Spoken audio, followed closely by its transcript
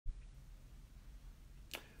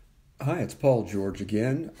Hi, it's Paul George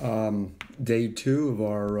again. Day two of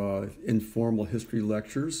our informal history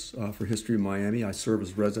lectures for History Miami. I serve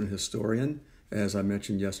as resident historian, as I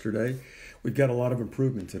mentioned yesterday. We've got a lot of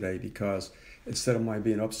improvement today because instead of my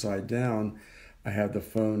being upside down, I have the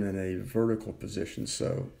phone in a vertical position,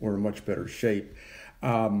 so we're in much better shape.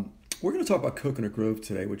 We're going to talk about Coconut Grove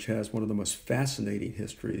today, which has one of the most fascinating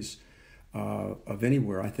histories of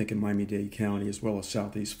anywhere, I think, in Miami-Dade County as well as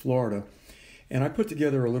Southeast Florida. And I put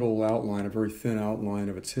together a little outline, a very thin outline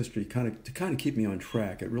of its history, to keep me on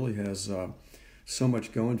track. It really has so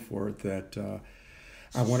much going for it that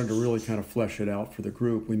I wanted to really kind of flesh it out for the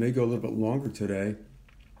group. We may go a little bit longer today.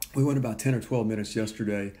 We went about 10 or 12 minutes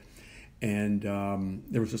yesterday, and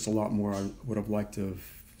there was just a lot more I would have liked to have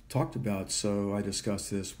talked about. So I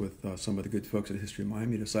discussed this with some of the good folks at History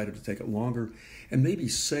Miami, decided to take it longer and maybe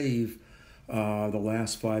save the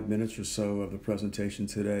last 5 minutes or so of the presentation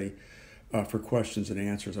today for questions and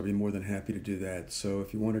answers. I'd be more than happy to do that. So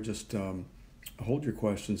if you want to just hold your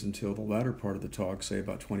questions until the latter part of the talk, say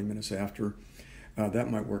about 20 minutes after, that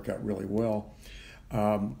might work out really well.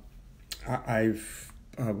 I've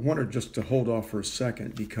wanted just to hold off for a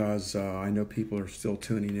second because I know people are still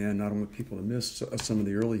tuning in. I don't want people to miss some of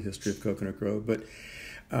the early history of Coconut Grove, but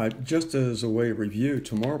just as a way of review,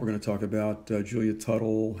 tomorrow we're going to talk about Julia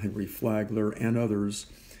Tuttle, Henry Flagler, and others,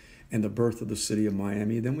 and the birth of the city of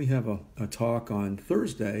Miami. Then we have a talk on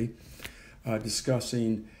Thursday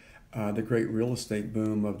discussing the great real estate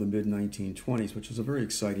boom of the mid-1920s, which is a very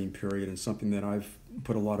exciting period and something that I've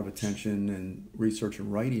put a lot of attention and research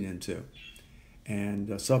and writing into.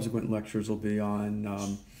 And subsequent lectures will be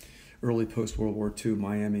on early post-World War II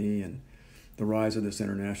Miami and the rise of this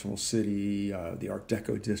international city, the Art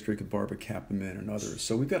Deco district of Barbara Kappelman and others.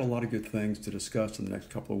 So we've got a lot of good things to discuss in the next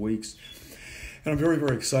couple of weeks. And I'm very,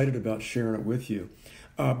 very excited about sharing it with you.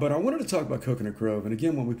 But I wanted to talk about Coconut Grove. And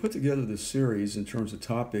again, when we put together this series in terms of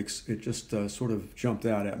topics, it just sort of jumped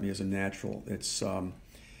out at me as a natural. It's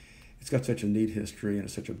got such a neat history and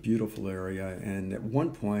it's such a beautiful area. And at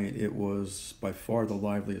one point, it was by far the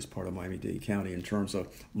liveliest part of Miami-Dade County in terms of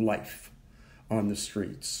life on the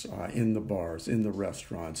streets, in the bars, in the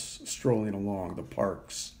restaurants, strolling along, the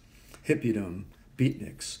parks, hippiedom,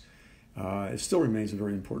 beatniks. It still remains a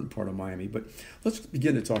very important part of Miami. But let's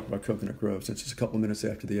begin to talk about Coconut Grove since it's a couple of minutes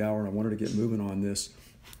after the hour and I wanted to get moving on this.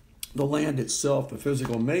 The land itself, the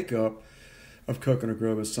physical makeup of Coconut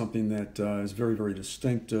Grove is something that is very, very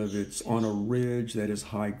distinctive. It's on a ridge that is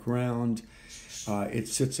high ground. It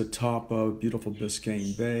sits atop of beautiful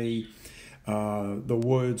Biscayne Bay. The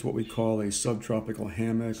woods, what we call a subtropical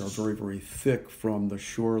hammock, are very, very thick from the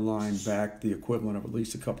shoreline back, the equivalent of at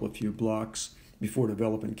least a couple of few blocks before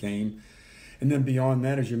development came. And then beyond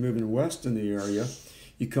that, as you're moving west in the area,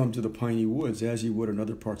 you come to the piney woods, as you would in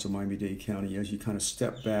other parts of Miami-Dade County, as you kind of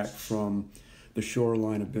step back from the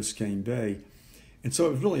shoreline of Biscayne Bay. And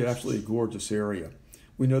so it's really absolutely a gorgeous area.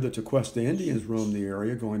 We know that Tequesta Indians roamed the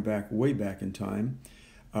area going back, way back in time.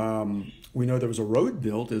 We know there was a road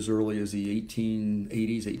built as early as the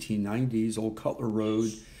 1880s, 1890s, Old Cutler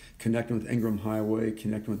Road, connecting with Ingram Highway,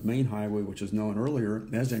 connecting with Main Highway, which is known earlier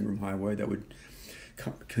as Ingram Highway, that would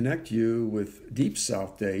connect you with Deep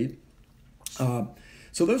South Dade.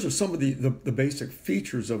 So those are some of the basic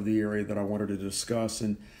features of the area that I wanted to discuss.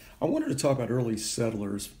 And I wanted to talk about early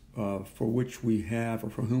settlers for which we have, or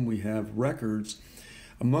for whom we have records.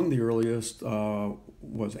 Among the earliest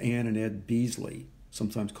was Ann and Ed Beasley,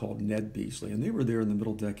 sometimes called Ned Beasley. And they were there in the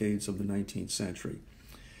middle decades of the 19th century.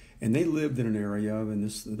 And they lived in an area, and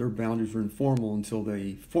their boundaries were informal until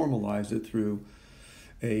they formalized it through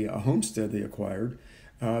a homestead they acquired.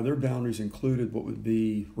 Their boundaries included what would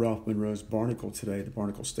be Ralph Monroe's Barnacle today, the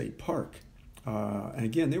Barnacle State Park. And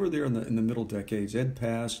again, they were there in the middle decades. Ed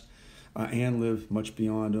passed. Ann lived much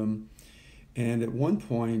beyond him. And at one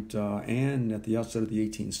point, Ann, at the outset of the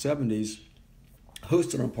 1870s,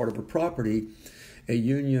 hosted on part of her property a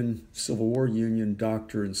Civil War Union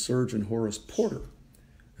doctor and surgeon, Horace Porter,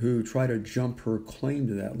 who tried to jump her claim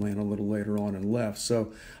to that land a little later on and left.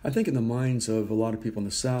 So I think in the minds of a lot of people in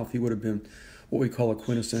the South, he would have been what we call a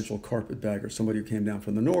quintessential carpetbagger, somebody who came down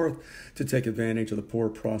from the North to take advantage of the poor,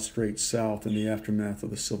 prostrate South in the aftermath of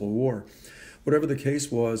the Civil War. Whatever the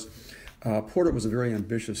case was, Porter was a very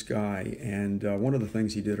ambitious guy, and one of the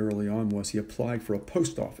things he did early on was he applied for a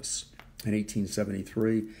post office in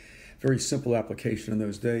 1873. Very simple application in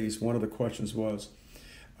those days. One of the questions was,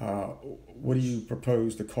 what do you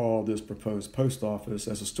propose to call this proposed post office?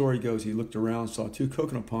 As the story goes, he looked around, saw two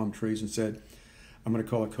coconut palm trees and said, I'm going to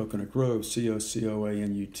call it Coconut Grove,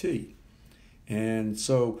 C-O-C-O-A-N-U-T. And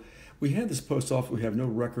so We had this post office. We have no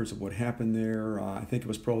records of what happened there. I think it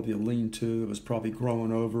was probably a lean-to. It was probably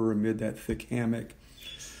growing over amid that thick hammock.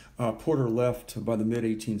 Porter left by the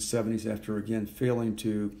mid-1870s after, again, failing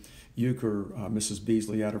to euchre Mrs.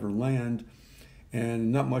 Beasley out of her land.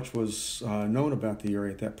 And not much was known about the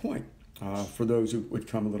area at that point. For those who would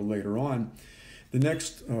come a little later on, the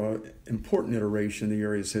next important iteration in the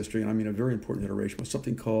area's history, and I mean a very important iteration,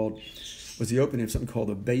 was the opening of something called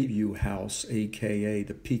the Bayview House, a.k.a.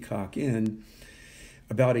 the Peacock Inn,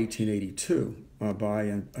 about 1882, by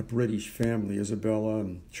a British family, Isabella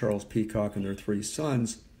and Charles Peacock and their 3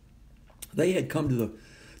 sons. They had come to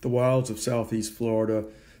the wilds of southeast Florida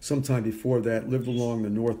sometime before that, lived along the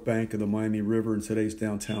north bank of the Miami River in today's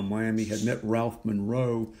downtown Miami, had met Ralph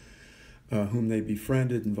Monroe, whom they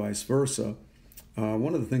befriended, and vice versa.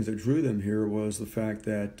 One of the things that drew them here was the fact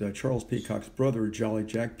that Charles Peacock's brother, Jolly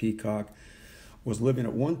Jack Peacock, was living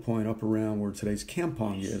at one point up around where today's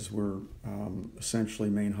Kampong is, where essentially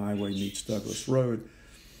Main Highway meets Douglas Road.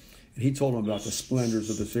 And he told them about the splendors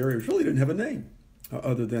of this area, which really didn't have a name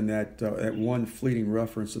other than that one fleeting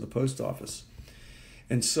reference to the post office.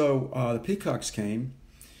 And so the Peacocks came.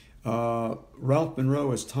 Ralph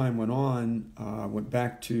Monroe, as time went on, went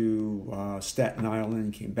back to Staten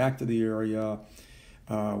Island, came back to the area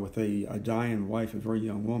with a dying wife, a very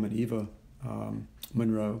young woman, Eva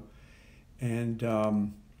Monroe,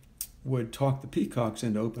 and would talk the Peacocks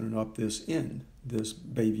into opening up this inn, this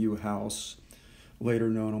Bayview House, later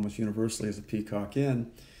known almost universally as the Peacock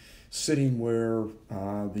Inn, sitting where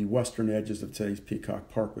the western edges of today's Peacock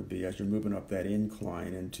Park would be as you're moving up that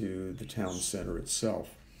incline into the town center itself.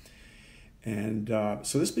 And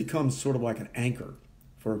so this becomes sort of like an anchor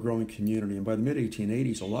for a growing community. And by the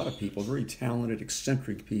mid-1880s, a lot of people, very talented,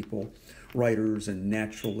 eccentric people, writers and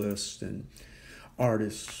naturalists and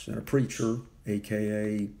artists and a preacher,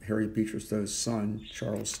 a.k.a. Harriet Beecher Stowe's son,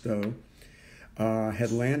 Charles Stowe,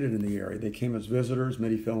 had landed in the area. They came as visitors.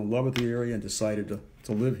 Many fell in love with the area and decided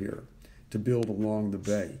to live here, to build along the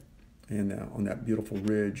bay and on that beautiful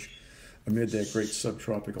ridge amid that great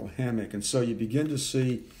subtropical hammock. And so you begin to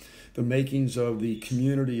see the makings of the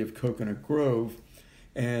community of Coconut Grove,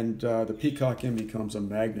 and the Peacock Inn becomes a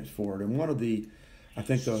magnet for it. And one of the, I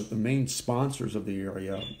think, the main sponsors of the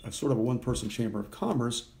area, a sort of a one-person chamber of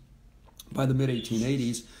commerce, by the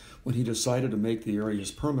mid-1880s, when he decided to make the area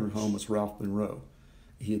his permanent home, was Ralph Monroe.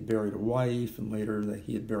 He had buried a wife, and later that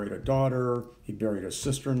he had buried a daughter. He buried a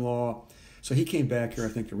sister-in-law. So he came back here, I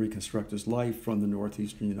think, to reconstruct his life from the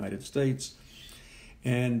northeastern United States.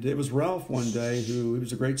 And it was Ralph one day he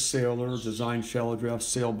was a great sailor, designed shallow draft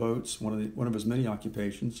sailboats, one of his many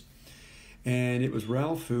occupations. And it was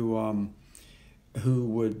Ralph who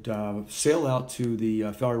would sail out to the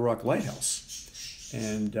Fowey Rock Lighthouse.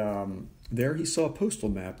 And there he saw a postal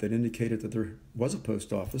map that indicated that there was a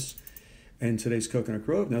post office in today's Coconut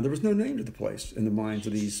Grove. Now, there was no name to the place in the minds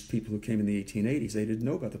of these people who came in the 1880s. They didn't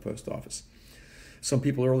know about the post office. Some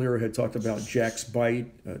people earlier had talked about Jack's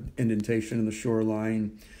Bite, indentation in the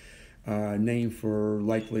shoreline, name for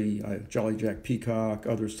likely Jolly Jack Peacock.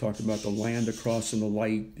 Others talked about the land across in the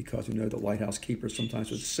light, because we know that lighthouse keepers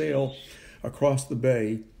sometimes would sail across the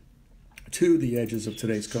bay to the edges of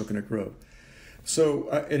today's Coconut Grove. So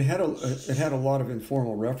it had a lot of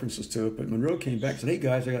informal references to it, but Monroe came back and said, "Hey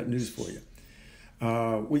guys, I got news for you.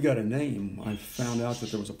 We got a name. I found out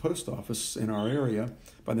that there was a post office in our area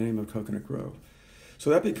by the name of Coconut Grove." So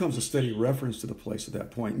that becomes a steady reference to the place at that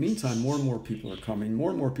point. Meantime, more and more people are coming. More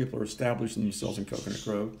and more people are establishing themselves in Coconut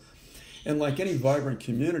Grove. And like any vibrant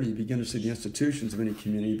community, you begin to see the institutions of any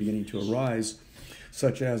community beginning to arise,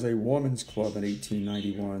 such as a women's club in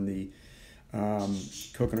 1891, the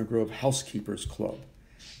Coconut Grove Housekeepers Club.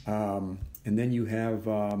 And then you have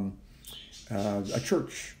a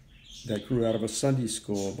church that grew out of a Sunday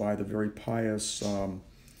school by the very pious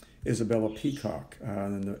Isabella Peacock,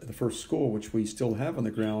 and the first school, which we still have on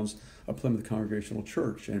the grounds of Plymouth Congregational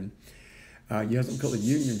Church. And you have something called the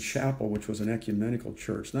Union Chapel, which was an ecumenical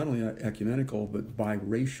church, not only ecumenical, but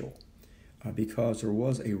biracial, because there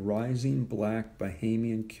was a rising black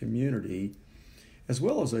Bahamian community, as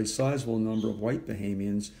well as a sizable number of white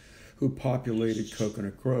Bahamians who populated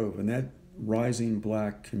Coconut Grove. And that rising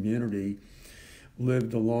black community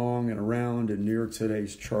lived along and around and near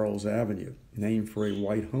today's Charles Avenue, named for a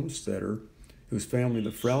white homesteader whose family,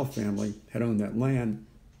 the Frau family, had owned that land.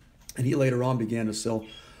 And he later on began to sell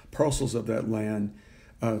parcels of that land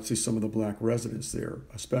to some of the black residents there,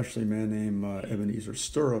 especially a man named Ebenezer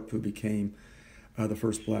Stirrup, who became the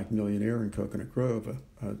first black millionaire in Coconut Grove,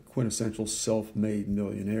 a quintessential self-made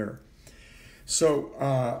millionaire. So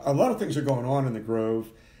a lot of things are going on in the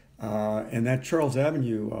Grove, and that Charles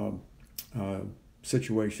Avenue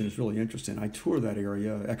situation is really interesting. I tour that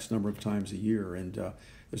area X number of times a year, and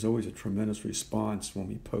there's always a tremendous response when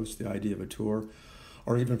we post the idea of a tour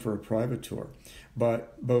or even for a private tour.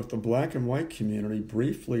 But both the black and white community,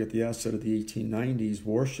 briefly at the outset of the 1890s,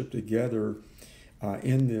 worshiped together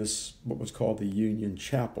in this, what was called the Union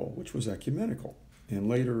Chapel, which was ecumenical. And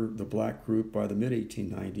later, the black group, by the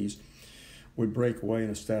mid-1890s, would break away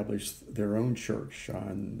and establish their own church.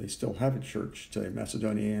 And they still have a church today,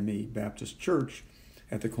 HistoryMiami Baptist Church,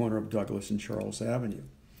 at the corner of Douglas and Charles Avenue.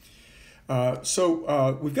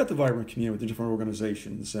 So we've got the vibrant community with the different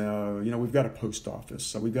organizations. We've got a post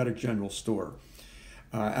office. We've got a general store.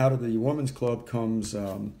 Out of the Women's Club comes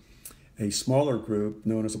a smaller group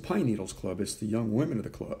known as a Pine Needles Club. It's the young women of the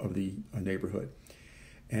club, of the neighborhood.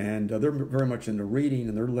 And they're very much into reading,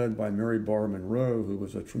 and they're led by Mary Barr Monroe, who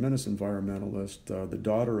was a tremendous environmentalist, the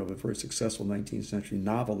daughter of a very successful 19th century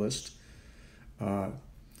novelist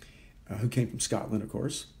who came from Scotland, of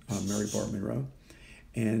course, Mary Barr Monroe.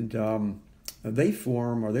 And they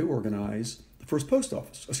organize the first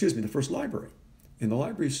the first library. And the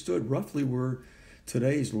library stood roughly where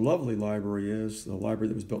today's lovely library is, the library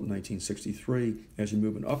that was built in 1963, as you're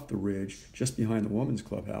moving up the ridge, just behind the Women's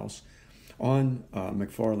Clubhouse, on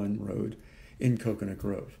McFarland Road in Coconut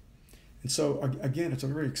Grove. And so, again, it's a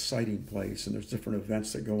very exciting place, and there's different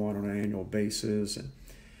events that go on an annual basis.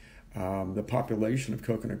 And the population of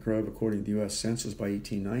Coconut Grove, according to the U.S. Census by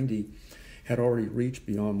 1890, had already reached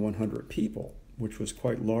beyond 100 people, which was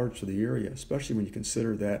quite large for the area, especially when you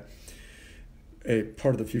consider that a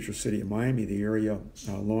part of the future city of Miami, the area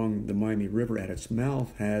along the Miami River at its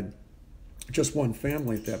mouth, had just one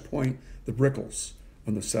family at that point, the Brickles,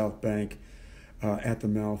 on the south bank at the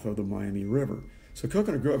mouth of the Miami River. So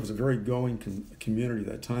Coconut Grove is a very going community at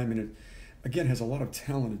that time, and it, again, has a lot of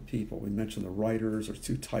talented people. We mentioned the writers. There's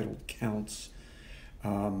two titled counts.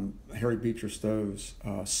 Harry Beecher Stowe's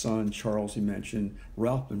son, Charles, you mentioned.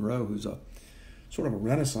 Ralph Monroe, who's a sort of a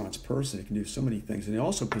Renaissance person. He can do so many things. And he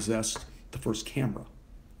also possessed the first camera.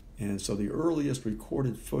 And so the earliest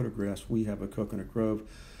recorded photographs we have of Coconut Grove,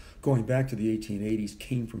 going back to the 1880s,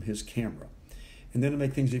 came from his camera. And then to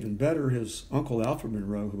make things even better, his uncle Alfred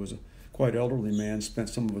Monroe, who was a quite elderly man, spent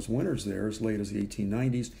some of his winters there as late as the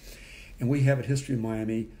 1890s. And we have at History of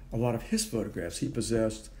Miami a lot of his photographs. He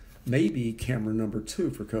possessed maybe camera number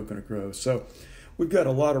 2 for Coconut Grove. So we've got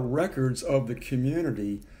a lot of records of the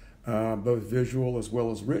community, both visual as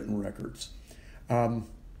well as written records.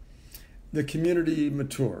 The community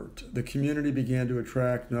matured. The community began to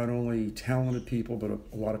attract not only talented people, but a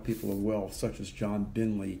lot of people of wealth, such as John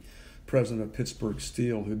Binley, president of Pittsburgh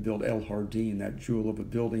Steel, who built El Jardín, that jewel of a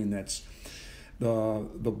building that's the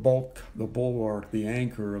bulwark, the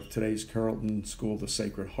anchor of today's Carrollton School of the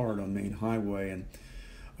Sacred Heart on Main Highway. And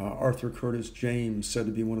Arthur Curtis James, said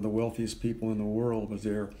to be one of the wealthiest people in the world, was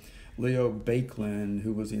there. Leo Baekeland,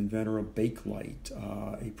 who was the inventor of Bakelite,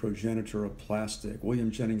 a progenitor of plastic.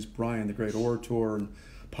 William Jennings Bryan, the great orator and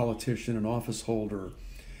politician and office holder.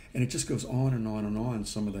 And it just goes on and on and on,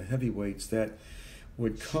 some of the heavyweights that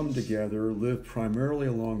would come together, live primarily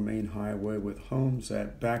along Main Highway with homes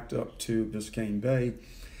that backed up to Biscayne Bay.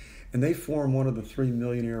 And they formed one of the 3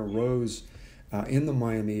 millionaire rows in the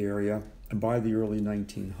Miami area by the early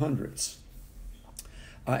 1900s.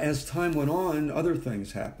 As time went on, other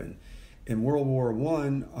things happened. In World War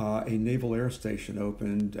I, a naval air station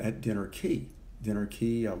opened at Dinner Key. Dinner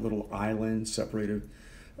Key, a little island separated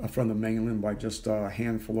from the mainland by just a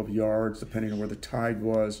handful of yards, depending on where the tide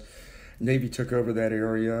was. Navy took over that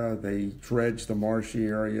area. They dredged the marshy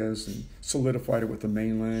areas and solidified it with the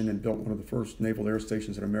mainland and built one of the first naval air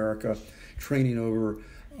stations in America, training over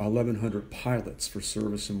 1,100 pilots for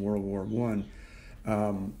service in World War I.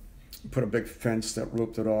 Put a big fence that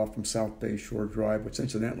roped it off from South Bay Shore Drive, which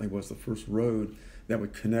incidentally was the first road that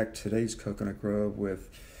would connect today's Coconut Grove with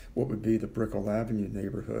what would be the Brickell Avenue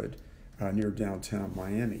neighborhood near downtown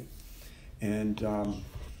Miami. And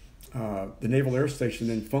the Naval Air Station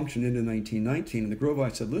then functioned into 1919, and the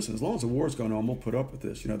Grovites said, listen, as long as the war's going on, we'll put up with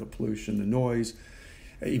this, the pollution, the noise,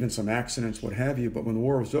 even some accidents, what have you. But when the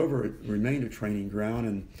war was over, it remained a training ground,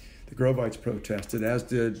 and the Grovites protested, as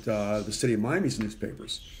did the city of Miami's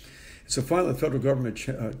newspapers. So finally, the federal government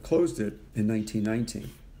closed it in 1919.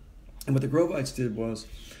 And what the Grovites did was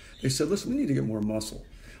they said, listen, we need to get more muscle.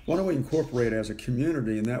 Why don't we incorporate as a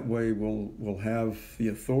community, and that way we'll have the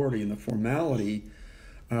authority and the formality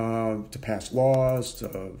to pass laws,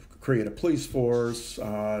 to create a police force,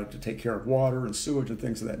 to take care of water and sewage and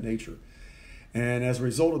things of that nature. And as a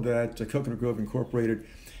result of that, Coconut Grove incorporated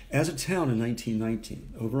as a town in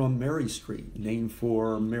 1919 over on Mary Street, named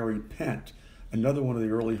for Mary Pent, another one of the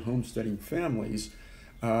early homesteading families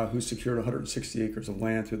who secured 160 acres of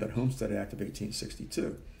land through that Homestead Act of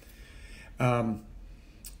 1862. And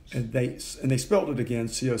they spelled it again,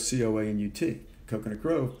 C-O-C-O-A-N-U-T, Coconut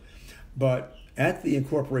Grove. But at the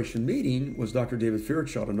incorporation meeting was Dr. David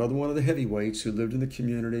Fairchild, another one of the heavyweights who lived in the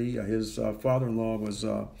community. His father-in-law was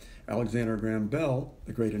Alexander Graham Bell,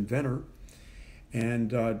 the great inventor. And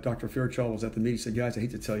Dr. Fairchild was at the meeting. He said, guys, I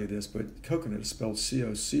hate to tell you this, but coconut is spelled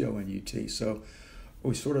C-O-C-O-N-U-T. So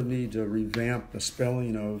we sort of need to revamp the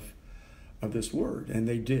spelling of this word. And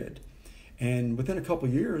they did. And within a couple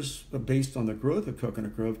of years, based on the growth of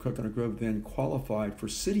Coconut Grove then qualified for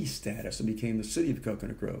city status and became the city of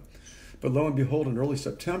Coconut Grove. But lo and behold, in early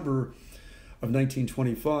September of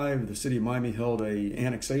 1925, the city of Miami held a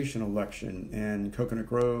annexation election, and Coconut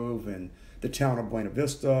Grove and the town of Buena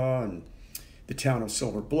Vista and the town of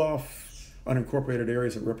Silver Bluff, unincorporated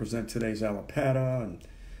areas that represent today's Allapattah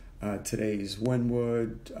and today's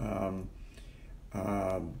Wynwood,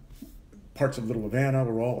 parts of Little Havana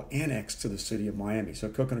were all annexed to the city of Miami. So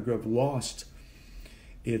Coconut Grove lost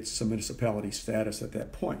its municipality status at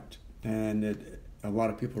that point, and a lot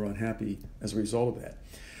of people are unhappy as a result of that.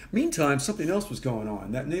 Meantime, something else was going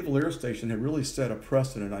on. That Naval Air Station had really set a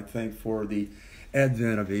precedent, I think, for the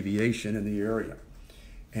advent of aviation in the area.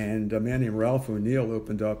 And a man named Ralph O'Neill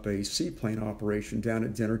opened up a seaplane operation down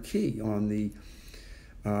at Dinner Key on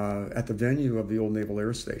at the venue of the old Naval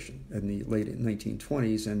Air Station in the late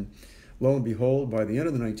 1920s. And lo and behold, by the end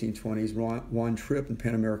of the 1920s, Juan Trippe and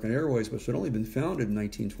Pan American Airways, which had only been founded in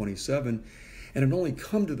 1927 and had only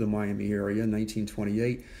come to the Miami area in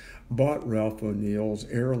 1928, bought Ralph O'Neill's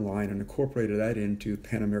airline and incorporated that into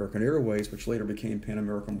Pan American Airways, which later became Pan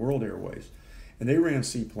American World Airways. And they ran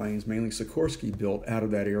seaplanes, mainly Sikorsky built, out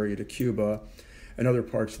of that area to Cuba and other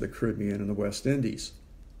parts of the Caribbean and the West Indies.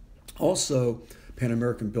 Also, Pan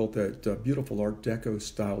American built that beautiful Art Deco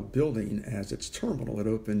style building as its terminal. It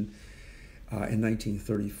opened in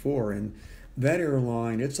 1934. And that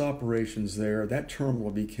airline, its operations there, that terminal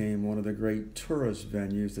became one of the great tourist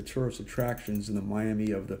venues, the tourist attractions in the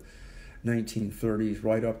Miami of the 1930s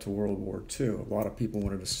right up to World War II. A lot of people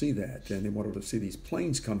wanted to see that, and they wanted to see these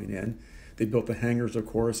planes coming in. They built the hangars, of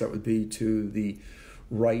course, that would be to the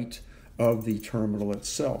right of the terminal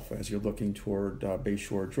itself as you're looking toward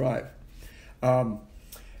Bayshore Drive.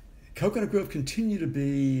 Coconut Grove continued to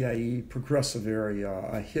be a progressive area,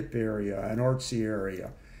 a hip area, an artsy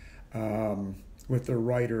area, with their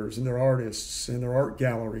writers and their artists and their art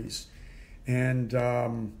galleries. And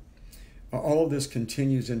all of this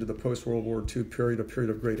continues into the post-World War II period, a period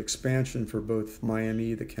of great expansion for both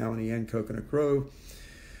Miami, the county, and Coconut Grove.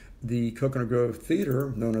 The Coconut Grove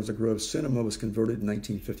Theater, known as the Grove Cinema, was converted in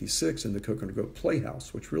 1956 into Coconut Grove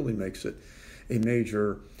Playhouse, which really makes it a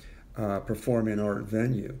major performing art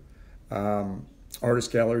venue.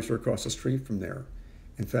 Artist galleries are across the street from there.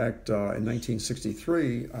 In fact, in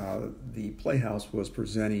 1963, the Playhouse was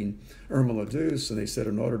presenting Irma la Douce, and they said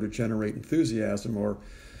in order to generate enthusiasm or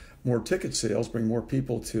more ticket sales, bring more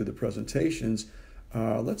people to the presentations,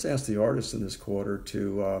 let's ask the artists in this quarter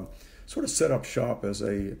to sort of set up shop as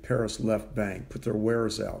a Paris left bank, put their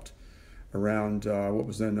wares out around what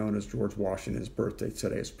was then known as George Washington's birthday.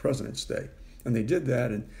 Today is President's Day. And they did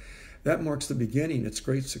that, and that marks the beginning. Its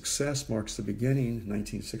great success marks the beginning,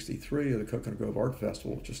 1963, of the Coconut Grove Art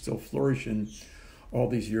Festival, which is still flourishing all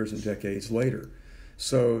these years and decades later.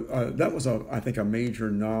 So that was, I think, a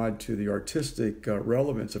major nod to the artistic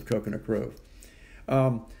relevance of Coconut Grove.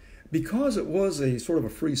 Because it was a sort of a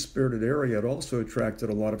free-spirited area, it also attracted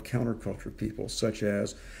a lot of counterculture people, such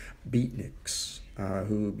as beatniks,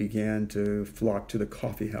 who began to flock to the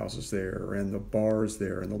coffee houses there and the bars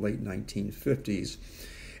there in the late 1950s,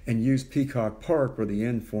 and used Peacock Park, where the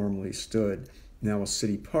inn formerly stood, now a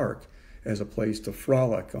city park, as a place to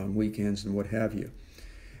frolic on weekends and what have you.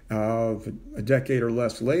 A decade or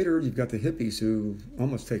less later, you've got the hippies who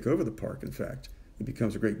almost take over the park, in fact. It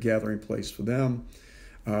becomes a great gathering place for them.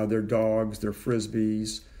 Their dogs, their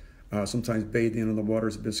frisbees, sometimes bathing in the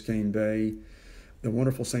waters of Biscayne Bay. The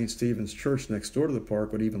wonderful St. Stephen's Church next door to the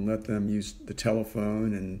park would even let them use the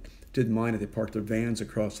telephone and didn't mind if they parked their vans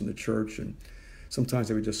across from the church. And sometimes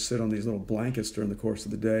they would just sit on these little blankets during the course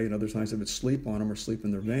of the day, and other times they would sleep on them or sleep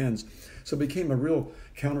in their vans. So it became a real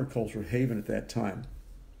counterculture haven at that time.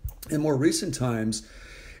 In more recent times,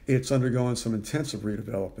 it's undergone some intensive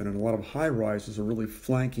redevelopment, and a lot of high-rises are really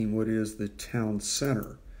flanking what is the town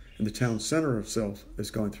center. And the town center itself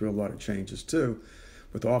is going through a lot of changes too,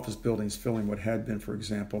 with office buildings filling what had been, for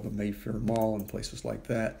example, the Mayfair Mall and places like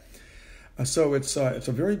that. So it's a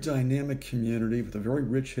very dynamic community with a very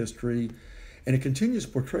rich history, And it continues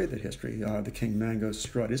to portray that history, the King Mango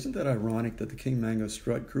strut. Isn't that ironic that the King Mango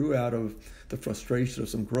strut grew out of the frustration of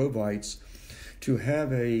some Grovites to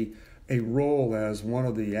have a role as one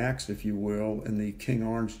of the acts, if you will, in the King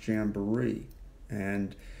Orange Jamboree.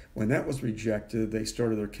 And when that was rejected, they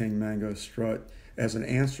started their King Mango strut as an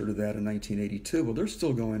answer to that in 1982. Well, they're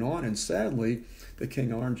still going on, and sadly, the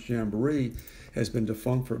King Orange Jamboree has been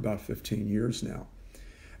defunct for about 15 years now.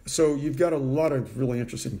 So you've got a lot of really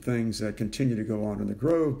interesting things that continue to go on in the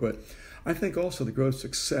Grove, but I think also the Grove's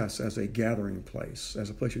success as a gathering place, as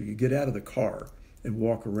a place where you get out of the car and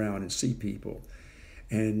walk around and see people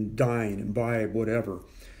and dine and buy whatever,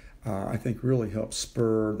 I think really helps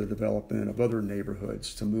spur the development of other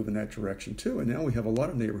neighborhoods to move in that direction too. And now we have a lot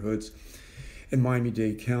of neighborhoods in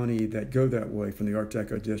Miami-Dade County that go that way, from the Art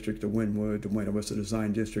Deco district to Wynwood, to Buena Vista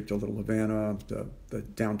Design District, to Little Havana, the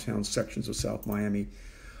downtown sections of South Miami,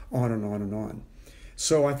 on and on and on.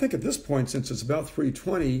 So I think at this point, since it's about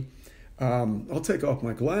 3:20, I'll take off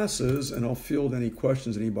my glasses and I'll field any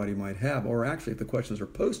questions anybody might have. Or actually, if the questions are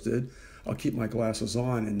posted, I'll keep my glasses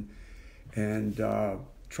on and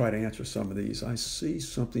try to answer some of these. I see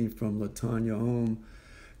something from Latanya Home.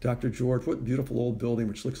 Dr. George, what beautiful old building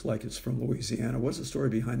which looks like it's from Louisiana. What's the story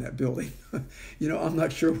behind that building? I'm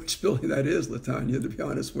not sure which building that is, Latanya, to be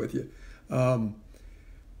honest with you. I'm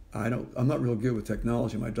not real good with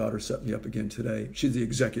technology. My daughter set me up again today. She's the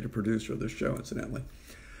executive producer of this show, incidentally.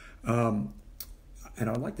 And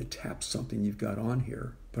I'd like to tap something you've got on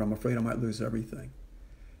here, but I'm afraid I might lose everything.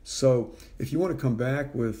 So if you want to come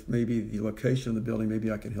back with maybe the location of the building,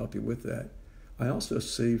 maybe I can help you with that. I also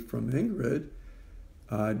see from Ingrid,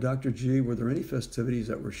 Dr. G, were there any festivities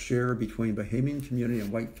that were shared between Bahamian community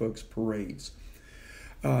and white folks' parades?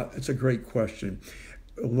 It's a great question.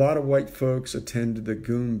 A lot of white folks attended the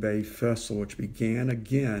Goombay Festival, which began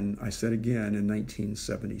again, I said again, in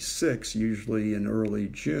 1976, usually in early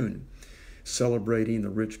June, celebrating the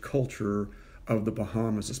rich culture of the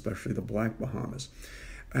Bahamas, especially the Black Bahamas.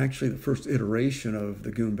 Actually, the first iteration of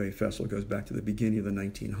the Goombay Festival goes back to the beginning of the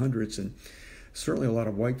 1900s, and certainly a lot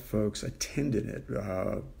of white folks attended it,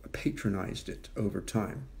 patronized it over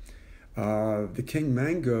time. The King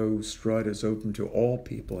Mango strut is open to all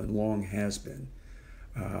people and long has been.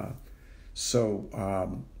 So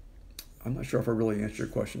I'm not sure if I really answered your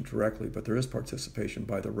question directly, but there is participation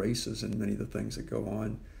by the races in many of the things that go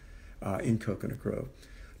on in Coconut Grove.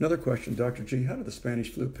 Another question, Dr. G, how did the Spanish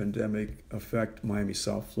flu pandemic affect Miami,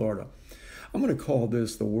 South Florida? I'm going to call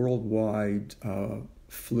this the worldwide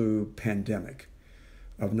flu pandemic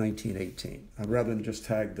of 1918, rather than just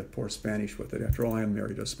tag the poor Spanish with it. After all, I am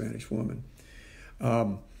married to a Spanish woman.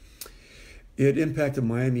 It impacted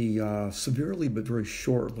Miami severely, but very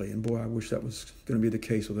shortly. And boy, I wish that was going to be the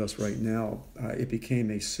case with us right now. It became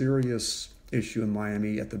a serious issue in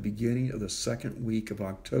Miami at the beginning of the second week of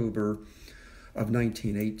October of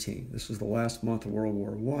 1918. This was the last month of World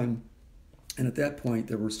War I. And at that point,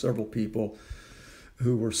 there were several people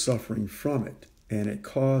who were suffering from it. And it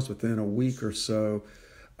caused, within a week or so,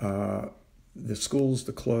 the schools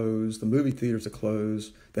to close, the movie theaters to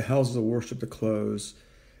close, the houses of worship to close,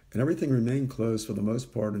 and everything remained closed for the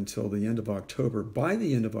most part until the end of October. By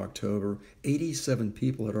the end of October, 87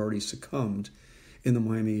 people had already succumbed in the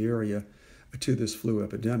Miami area to this flu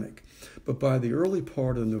epidemic. But by the early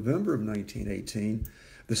part of November of 1918,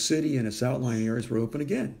 the city and its outlying areas were open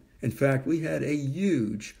again. In fact, we had a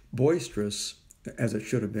huge, boisterous, as it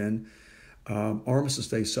should have been, Armistice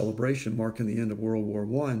Day celebration marking the end of World War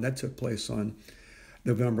I. That took place on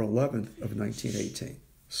November 11th of 1918.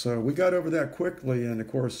 So we got over that quickly, and of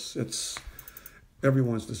course, it's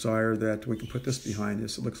everyone's desire that we can put this behind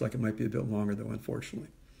us. It looks like it might be a bit longer, though, unfortunately.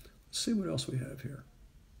 Let's see what else we have here.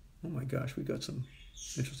 Oh my gosh, we've got some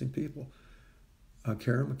interesting people.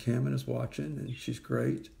 Karen McCammon is watching, and she's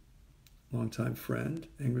great. Longtime friend.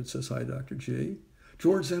 Ingrid says, hi, Dr. G.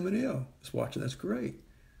 George Zamaneo is watching. That's great.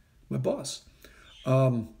 My boss.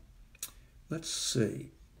 Let's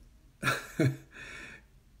see.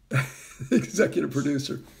 Executive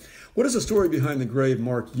producer. What is the story behind the grave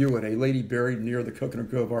Mark Hewitt, a lady buried near the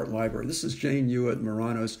Coconut Grove Art Library? This is Jane Hewitt,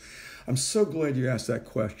 Moranos. I'm so glad you asked that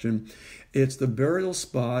question. It's the burial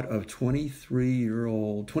spot of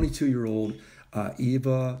 22-year-old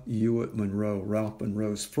Eva Hewitt Monroe, Ralph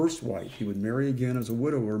Monroe's first wife. He would marry again as a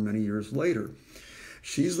widower many years later.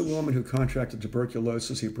 She's the woman who contracted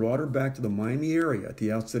tuberculosis. He brought her back to the Miami area at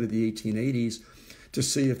the outset of the 1880s to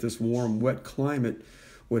see if this warm, wet climate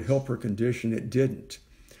would help her condition. It didn't.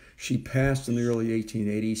 She passed in the early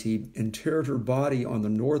 1880s. He interred her body on the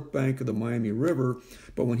north bank of the Miami River,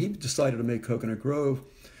 but when he decided to make Coconut Grove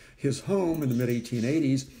his home in the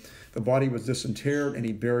mid-1880s, the body was disinterred and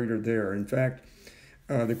he buried her there. In fact,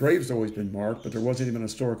 the grave's always been marked, but there wasn't even a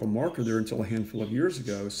historical marker there until a handful of years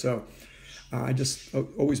ago. So I just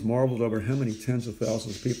always marveled over how many tens of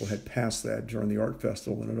thousands of people had passed that during the art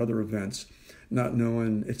festival and at other events, not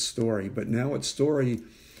knowing its story. But now its story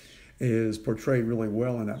is portrayed really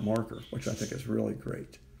well in that marker, which I think is really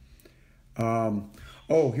great.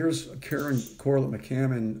 Here's Karen Corlett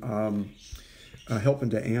McCammon helping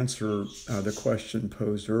to answer the question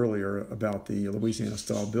posed earlier about the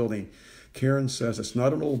Louisiana-style building. Karen says it's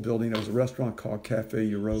not an old building. There was a restaurant called Cafe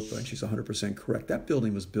Europa, and she's 100% correct. That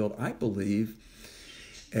building was built, I believe,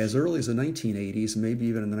 as early as the 1980s, maybe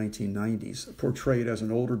even in the 1990s, portrayed as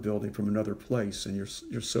an older building from another place, and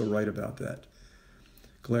you're so right about that.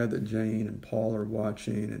 Glad that Jane and Paul are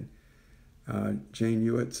watching, and Jane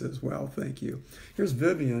Hewitt says, well, thank you. Here's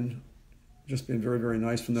Vivian, just being very, very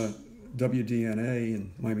nice from the WDNA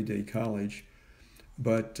in Miami-Dade College.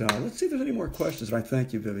 But let's see if there's any more questions. And I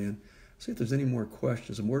thank you, Vivian. See if there's any more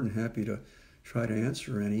questions. I'm more than happy to try to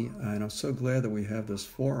answer any. And I'm so glad that we have this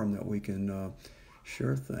forum that we can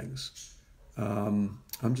share things. I'm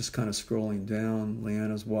just kind of scrolling down.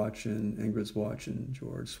 Leanna's watching, Ingrid's watching,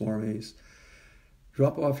 George Swarmies.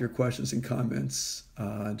 Drop off your questions and comments.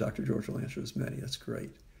 Dr. George will answer as many. That's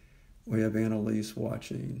great. We have Annalise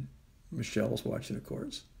watching. Michelle's watching, of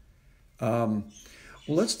course. Well,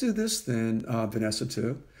 let's do this then, Vanessa,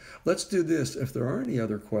 too. Let's do this. If there are any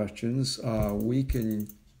other questions, we can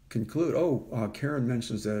conclude. Karen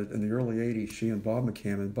mentions that in the early 80s, she and Bob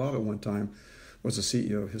McCammon, Bob at one time was the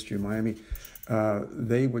CEO of History of Miami,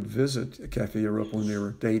 they would visit Cafe Europa when they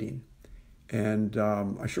were dating. And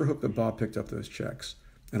I sure hope that Bob picked up those checks,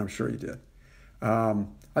 and I'm sure he did.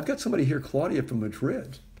 I've got somebody here, Claudia from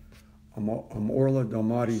Madrid. I'm Orla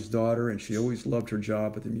Dalmati's daughter, and she always loved her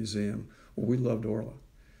job at the museum. Well, we loved Orla,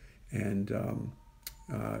 and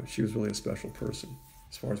she was really a special person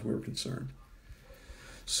as far as we were concerned.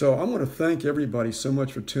 So I want to thank everybody so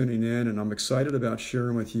much for tuning in, and I'm excited about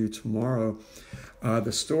sharing with you tomorrow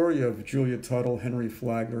the story of Julia Tuttle, Henry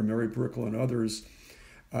Flagler, Mary Brickell, and others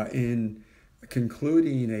in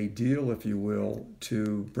concluding a deal, if you will,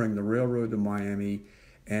 to bring the railroad to Miami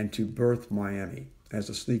and to birth Miami. As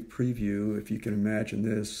a sneak preview, if you can imagine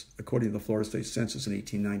this, according to the Florida State Census in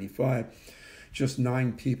 1895, just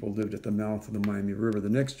 9 people lived at the mouth of the Miami River. The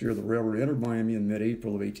next year, the railroad entered Miami in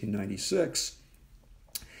mid-April of 1896.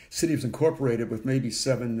 City was incorporated with maybe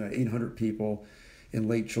 700 to 800 people in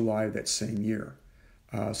late July of that same year.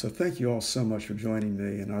 So thank you all so much for joining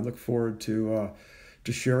me, and I look forward to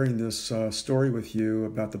sharing this story with you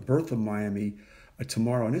about the birth of Miami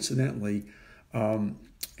tomorrow. And incidentally,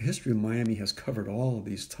 History of Miami has covered all of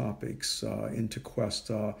these topics in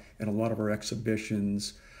Tequesta and a lot of our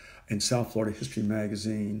exhibitions in South Florida History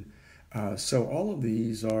Magazine. So all of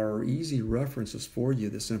these are easy references for you,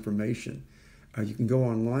 this information. You can go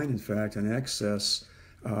online, in fact, and access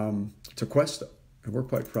Tequesta, and we're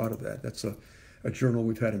quite proud of that. That's a journal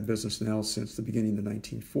we've had in business now since the beginning of the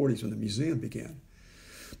 1940s when the museum began.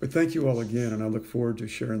 But thank you all again, and I look forward to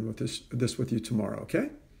sharing this with you tomorrow, okay?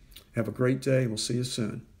 Have a great day, and we'll see you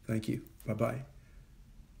soon. Thank you. Bye-bye.